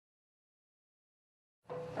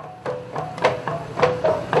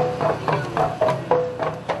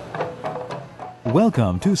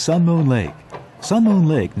Welcome to Sun Moon Lake. Sun Moon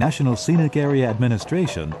Lake National Scenic Area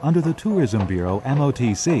Administration under the Tourism Bureau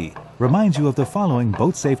MOTC reminds you of the following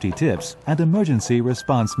boat safety tips and emergency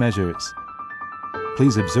response measures.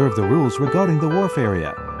 Please observe the rules regarding the wharf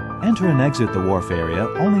area. Enter and exit the wharf area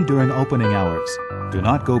only during opening hours. Do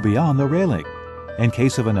not go beyond the railing. In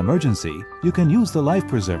case of an emergency, you can use the life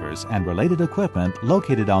preservers and related equipment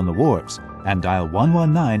located on the wharves and dial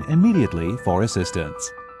 119 immediately for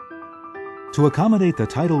assistance. To accommodate the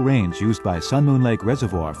tidal range used by Sun Moon Lake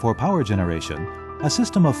Reservoir for power generation, a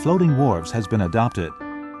system of floating wharves has been adopted.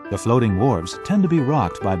 The floating wharves tend to be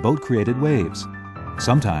rocked by boat-created waves.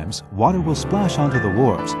 Sometimes, water will splash onto the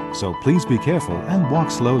wharves, so please be careful and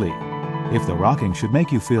walk slowly. If the rocking should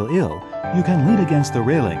make you feel ill, you can lean against the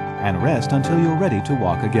railing and rest until you're ready to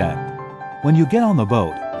walk again. When you get on the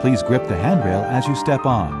boat, please grip the handrail as you step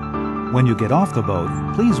on. When you get off the boat,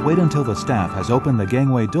 please wait until the staff has opened the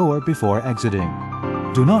gangway door before exiting.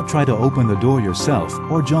 Do not try to open the door yourself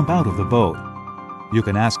or jump out of the boat. You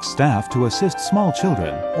can ask staff to assist small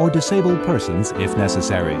children or disabled persons if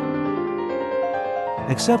necessary.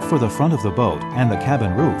 Except for the front of the boat and the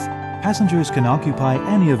cabin roof, passengers can occupy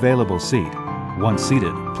any available seat. Once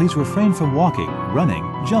seated, please refrain from walking, running,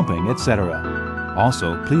 jumping, etc.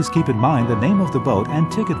 Also, please keep in mind the name of the boat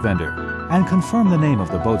and ticket vendor, and confirm the name of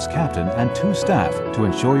the boat's captain and 2 staff to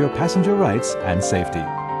ensure your passenger rights and safety.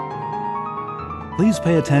 Please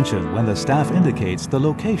pay attention when the staff indicates the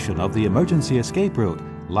location of the emergency escape route,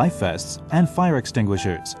 life vests, and fire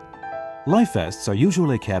extinguishers. Life vests are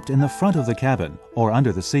usually kept in the front of the cabin or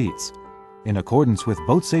under the seats. In accordance with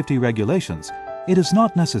boat safety regulations, it is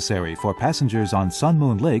not necessary for passengers on Sun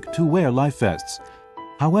Moon Lake to wear life vests.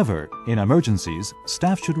 However, in emergencies,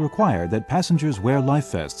 staff should require that passengers wear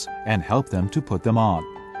life vests and help them to put them on.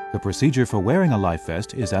 The procedure for wearing a life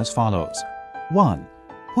vest is as follows. 1.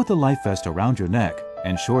 Put the life vest around your neck.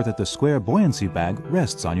 Ensure that the square buoyancy bag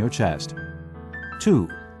rests on your chest. 2.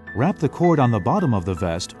 Wrap the cord on the bottom of the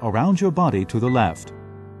vest around your body to the left.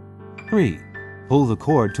 3. Pull the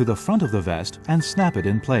cord to the front of the vest and snap it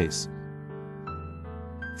in place.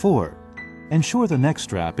 4. Ensure the neck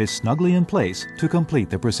strap is snugly in place to complete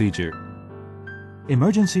the procedure.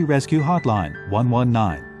 Emergency Rescue Hotline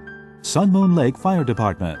 119. Sun Moon Lake Fire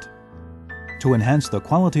Department. To enhance the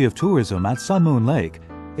quality of tourism at Sun Moon Lake,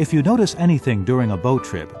 if you notice anything during a boat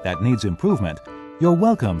trip that needs improvement, you're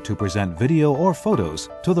welcome to present video or photos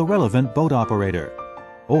to the relevant boat operator.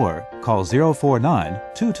 Or call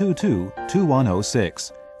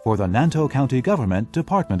 049-222-2106 for the Nantou County Government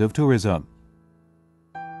Department of Tourism.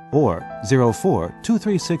 Or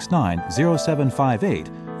 04-2369-0758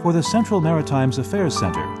 for the Central Maritime Affairs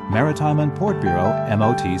Center, Maritime and Port Bureau,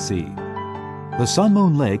 MOTC. The Sun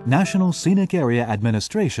Moon Lake National Scenic Area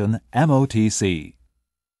Administration, MOTC.